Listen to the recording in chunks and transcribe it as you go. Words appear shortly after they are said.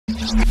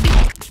Hey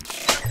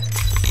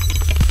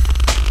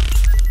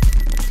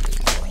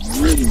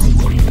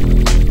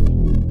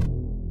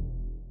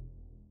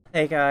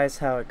guys,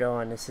 how it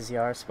going? This is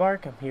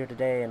Spark. I'm here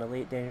today in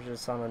Elite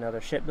Dangerous on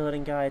another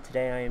shipbuilding guide.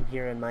 Today I am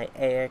here in my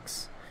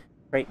AX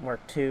Krait MK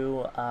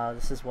II.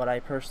 This is what I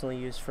personally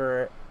use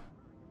for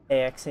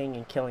AXing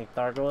and killing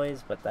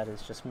Thargoids, but that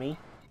is just me.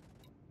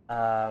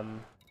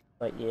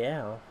 But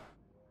yeah,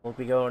 we'll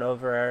be going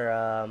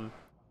over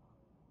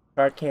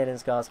shard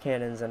cannons, gauze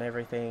cannons, and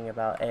everything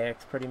about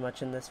AX pretty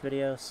much in this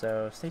video,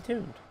 so stay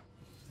tuned.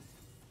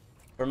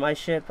 For my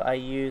ship, I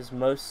use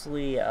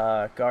mostly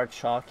Guardian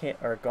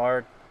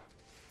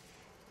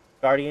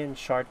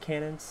shard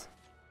cannons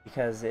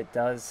because it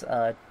does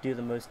do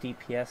the most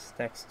DPS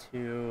next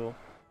to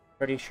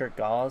pretty sure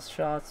gauze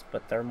shots,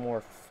 but they're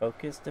more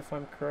focused if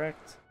I'm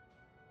correct.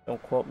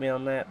 Don't quote me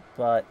on that,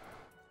 but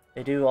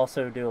they do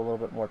also do a little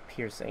bit more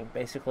piercing.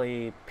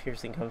 Basically,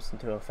 piercing comes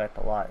into effect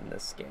a lot in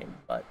this game,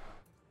 but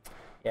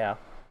yeah.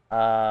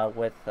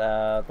 With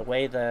the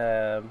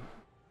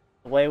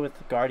way with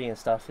the Guardian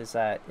stuff is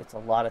that it's a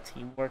lot of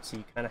teamwork, so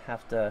you kind of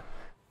have to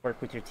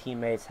work with your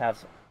teammates,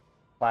 have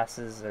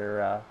classes,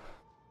 or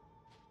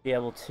be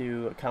able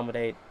to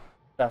accommodate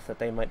stuff that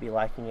they might be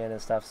lacking in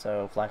and stuff,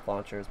 so flak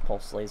launchers,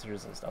 pulse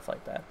lasers, and stuff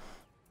like that.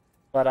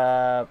 But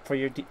for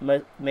your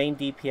main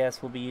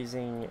DPS, we'll be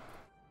using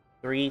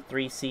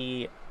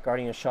 3C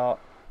Guardian shard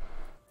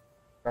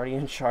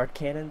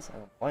cannons. I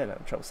don't know why I'm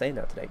having trouble saying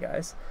that today,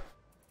 guys.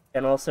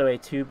 And also a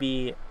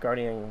 2B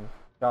Guardian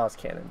gauze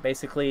cannon.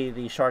 Basically,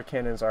 the shard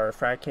cannons are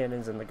frag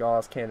cannons, and the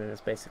gauze cannon is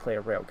basically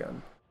a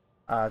railgun.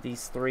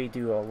 These three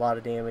do a lot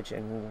of damage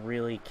and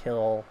really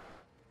kill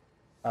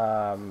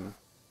the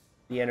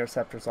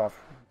interceptors off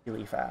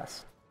really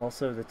fast.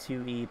 Also, the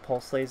 2E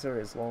pulse laser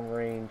is long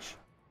range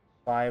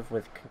 5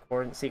 with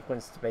concordant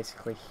sequence to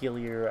basically heal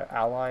your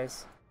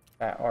allies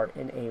that are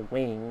in a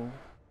wing.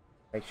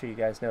 Make sure you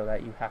guys know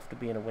that you have to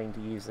be in a wing to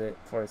use it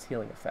for its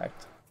healing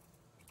effect.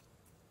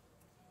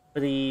 For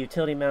the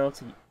utility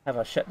mounts, you have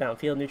a shutdown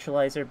field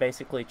neutralizer.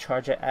 Basically,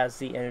 charge it as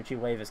the energy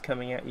wave is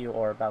coming at you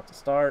or about to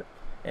start,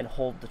 and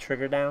hold the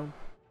trigger down.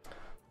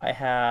 I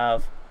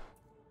have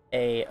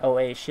a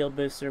OA shield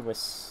booster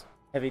with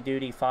heavy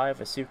duty 5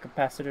 with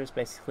supercapacitors.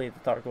 Basically, the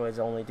Thargoids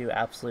only do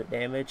absolute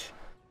damage.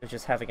 They're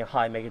just having a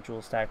high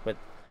megajoule stack, but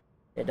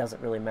it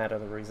doesn't really matter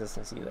the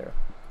resistance either.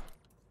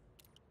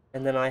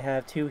 And then I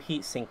have 2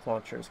 heat sink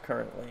launchers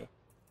currently.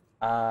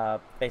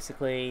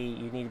 Basically,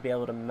 you need to be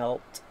able to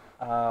melt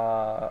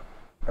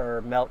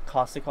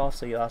caustic off,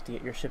 so you'll have to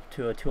get your ship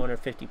to a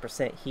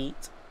 250%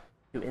 heat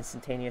to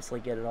instantaneously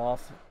get it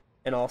off.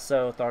 And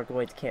also,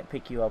 Thargoids can't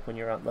pick you up when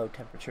you're at low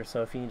temperature,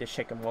 so if you need to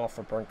shake them off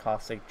or burn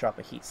caustic, drop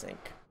a heat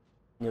sink.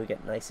 And you'll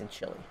get nice and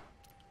chilly.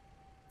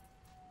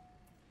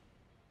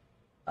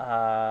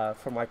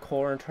 For my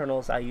core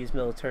internals, I use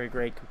military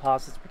grade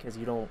composites because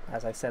you don't,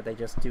 as I said, they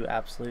just do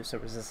absolute, so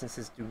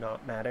resistances do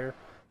not matter.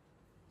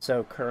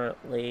 So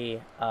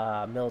currently,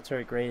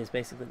 military grade is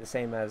basically the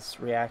same as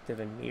reactive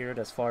and mirrored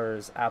as far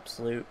as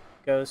absolute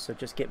goes, so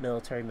just get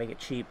military, make it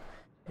cheap,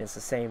 and it's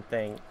the same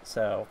thing.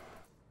 So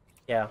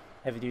yeah,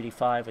 heavy duty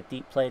 5 with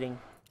deep plating.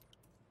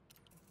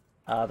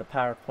 The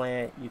power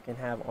plant, you can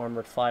have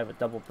armored 5 with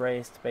double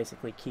brace to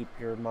basically keep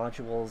your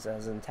modules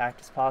as intact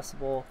as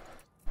possible.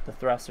 The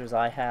thrusters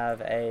I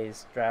have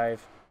is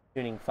drive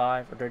tuning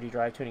 5 or dirty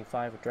drive tuning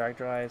 5 with drag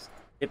drives.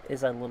 It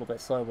is a little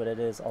bit slow, but it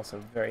is also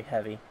very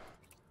heavy.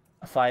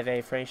 A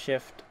 5A frame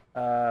shift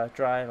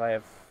drive, I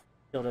have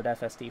fielded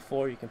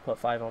FSD4, you can put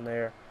 5 on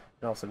there,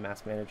 and also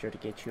mass manager to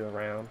get you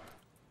around.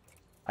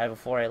 I have a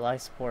 4A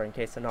life support in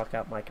case I knock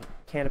out my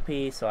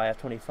canopy, so I have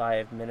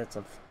 25 minutes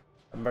of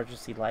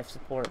emergency life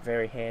support.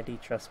 Very handy,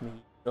 trust me,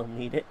 you'll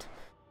need it.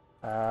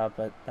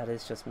 But that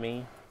is just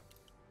me.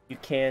 You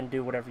can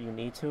do whatever you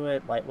need to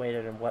it,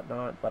 lightweighted and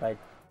whatnot, but I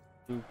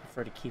do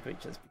prefer to keep it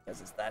just because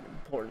it's that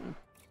important.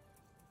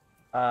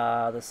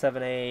 The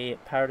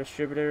 7A power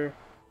distributor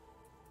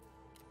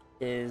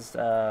is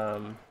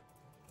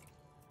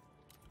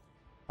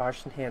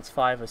charged enhanced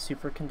 5 with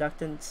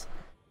superconductance.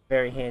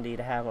 Very handy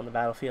to have on the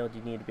battlefield.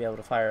 You need to be able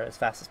to fire as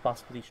fast as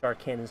possible. These shard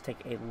cannons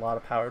take a lot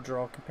of power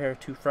draw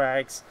compared to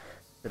frags,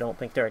 so don't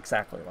think they're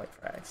exactly like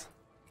frags.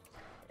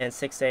 And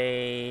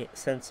 6A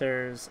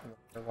sensors, I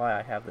don't know why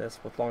I have this,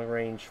 with long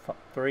range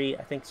 3,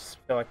 I think so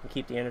I can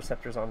keep the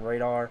interceptors on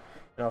radar,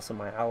 and also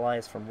my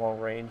allies from long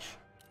range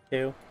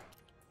 2.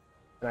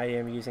 And I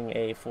am using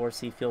a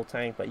 4C fuel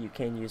tank, but you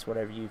can use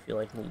whatever you feel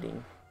like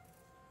needing.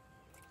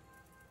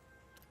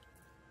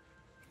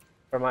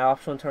 For my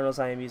optional internals,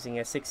 I am using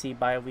a 6C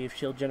BioWeave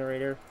shield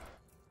generator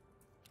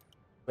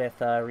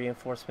with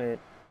reinforcement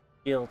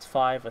shields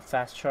 5 with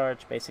fast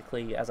charge.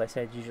 Basically, as I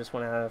said, you just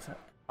want to have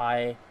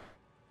high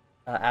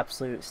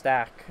absolute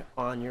stack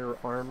on your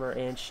armor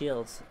and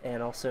shields.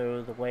 And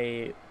also, the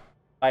way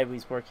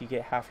BioWeaves work, you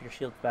get half your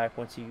shields back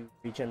once you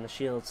regen the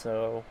shield,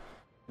 so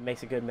it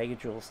makes a good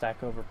megajoule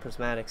stack over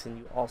prismatics, and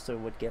you also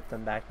would get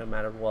them back no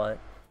matter what,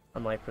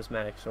 unlike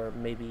prismatics or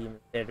maybe even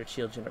standard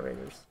shield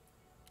generators.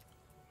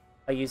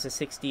 I use a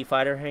 6D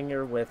fighter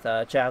hangar with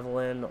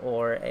Javelin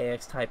or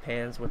AX type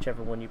hands,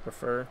 whichever one you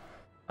prefer.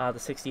 The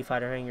 6D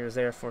fighter hangar is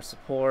there for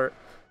support,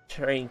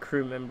 train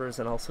crew members,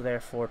 and also there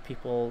for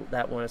people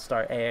that want to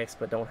start AX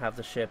but don't have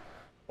the ship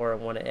or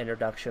want an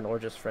introduction, or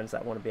just friends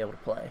that want to be able to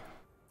play.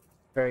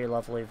 Very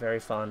lovely, very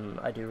fun.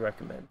 I do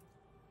recommend.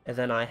 And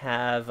then I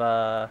have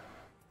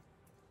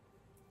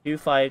 2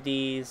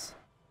 5Ds,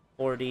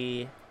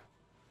 4D,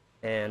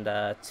 and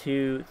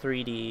 2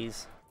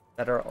 3Ds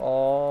that are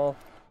all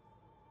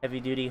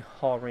heavy-duty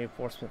hull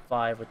reinforcement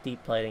 5 with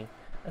deep plating.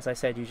 As I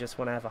said, you just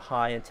want to have a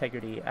high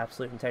integrity,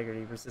 absolute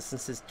integrity.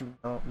 Resistances do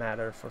not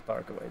matter for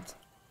Thargoids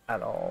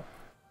at all.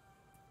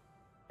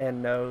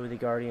 And no, the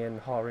Guardian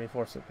hull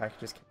reinforcement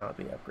packages cannot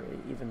be upgraded,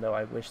 even though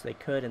I wish they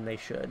could and they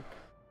should.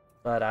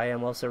 But I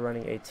am also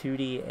running a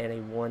 2D and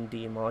a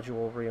 1D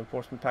module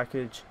reinforcement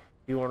package.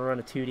 If you want to run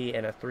a 2D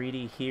and a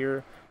 3D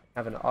here,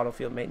 have an auto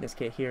field maintenance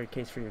kit here in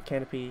case for your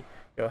canopy,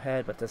 go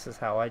ahead, but this is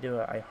how I do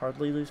it. I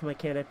hardly lose my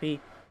canopy,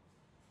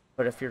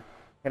 but if your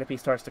canopy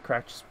starts to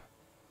crack, just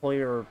pull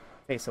your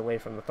face away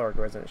from the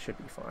Thargoids and it should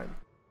be fine.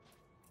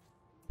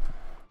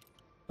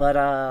 But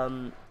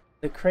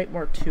the Krait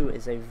Mark II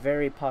is a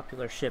very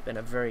popular ship and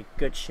a very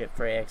good ship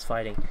for AX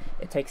fighting.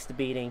 It takes the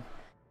beating,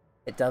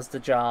 it does the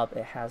job,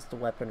 it has the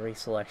weaponry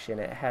selection,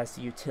 it has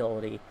the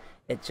utility,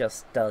 it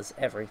just does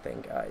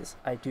everything, guys.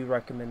 I do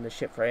recommend the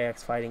ship for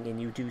AX fighting,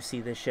 and you do see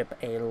this ship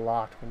a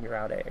lot when you're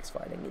out AX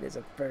fighting. It is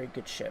a very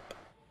good ship.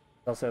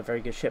 It's also a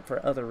very good ship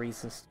for other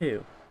reasons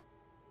too.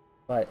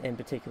 But in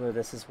particular,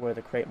 this is where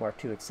the Krait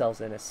Mark II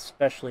excels in,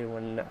 especially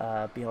when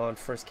Beyond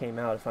first came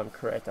out, if I'm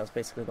correct. That was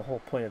basically the whole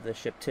point of this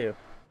ship too.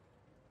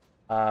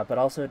 But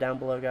also down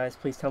below, guys,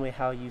 please tell me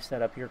how you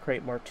set up your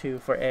Krait Mark II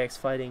for AX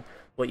fighting,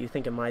 what you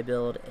think of my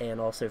build,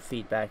 and also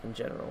feedback in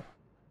general.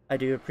 I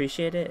do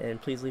appreciate it,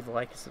 and please leave a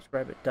like and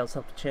subscribe. It does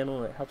help the channel,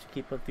 and it helps you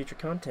keep up with future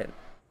content.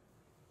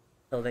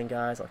 Till then,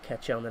 guys, I'll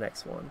catch you on the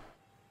next one.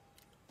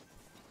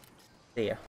 See ya.